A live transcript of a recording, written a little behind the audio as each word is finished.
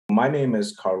My name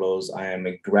is Carlos. I am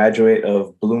a graduate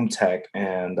of BloomTech,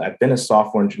 and I've been a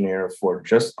software engineer for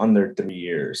just under 3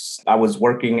 years. I was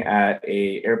working at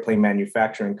a airplane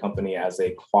manufacturing company as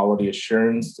a quality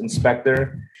assurance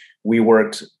inspector. We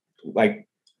worked like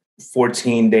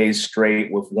 14 days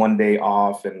straight with 1 day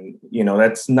off. And,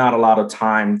 that's not a lot of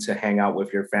time to hang out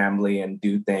with your family and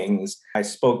do things. I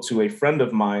spoke to a friend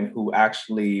of mine who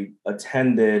actually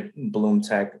attended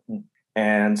BloomTech.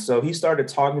 And so he started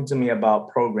talking to me about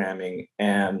programming.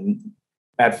 And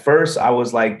at first I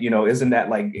was like, isn't that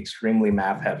like extremely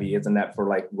math heavy? Isn't that for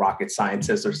like rocket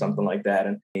scientists or something like that?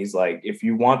 And he's like, if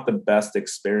you want the best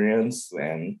experience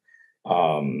and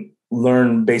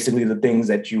learn basically the things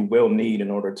that you will need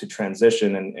in order to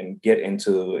transition and get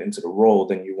into the role,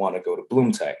 then you want to go to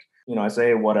BloomTech. I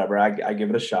say, whatever, I give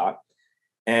it a shot.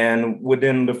 And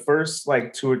within the first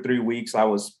like 2 or 3 weeks, I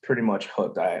was pretty much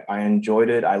hooked. I enjoyed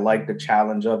it. I liked the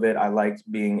challenge of it. I liked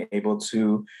being able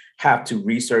to have to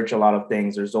research a lot of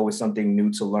things. There's always something new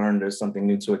to learn. There's something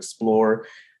new to explore.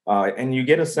 And you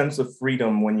get a sense of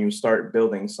freedom when you start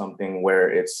building something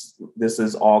where this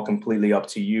is all completely up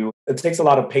to you. It takes a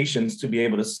lot of patience to be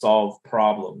able to solve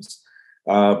problems.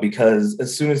 Because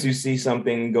as soon as you see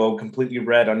something go completely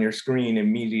red on your screen,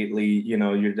 immediately,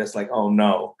 you're just like, oh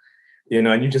no.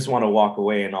 And you just want to walk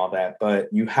away and all that. But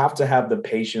you have to have the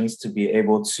patience to be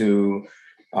able to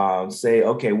say,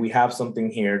 okay, we have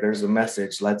something here. There's a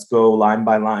message. Let's go line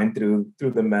by line through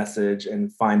the message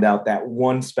and find out that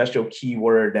one special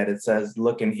keyword that it says,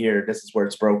 look in here, this is where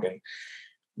it's broken.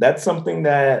 That's something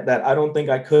that I don't think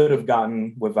I could have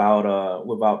gotten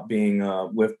without being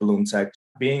with BloomTech.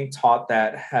 Being taught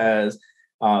that has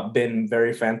been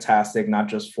very fantastic, not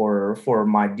just for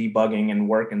my debugging and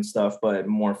work and stuff, but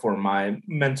more for my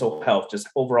mental health, just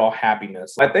overall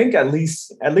happiness. I think at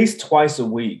least twice a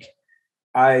week,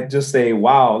 I just say,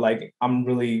 wow, like I'm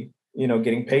really,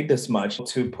 getting paid this much.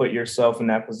 To put yourself in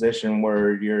that position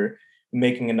where you're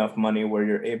making enough money, where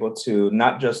you're able to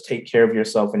not just take care of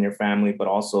yourself and your family, but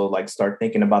also like start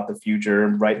thinking about the future.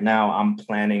 Right now, I'm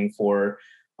planning for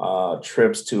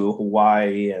trips to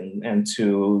Hawaii and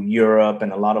to Europe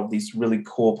and a lot of these really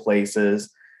cool places.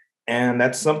 And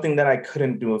that's something that I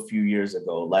couldn't do a few years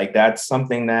ago. Like that's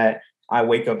something that I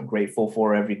wake up grateful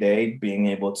for every day, being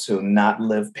able to not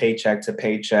live paycheck to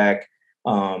paycheck,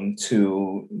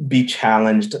 to be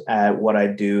challenged at what I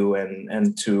do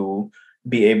and to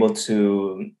be able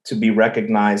to be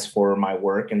recognized for my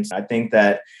work. And I think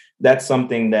that that's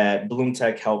something that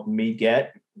BloomTech helped me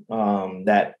get,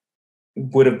 that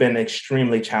would have been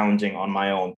extremely challenging on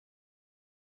my own.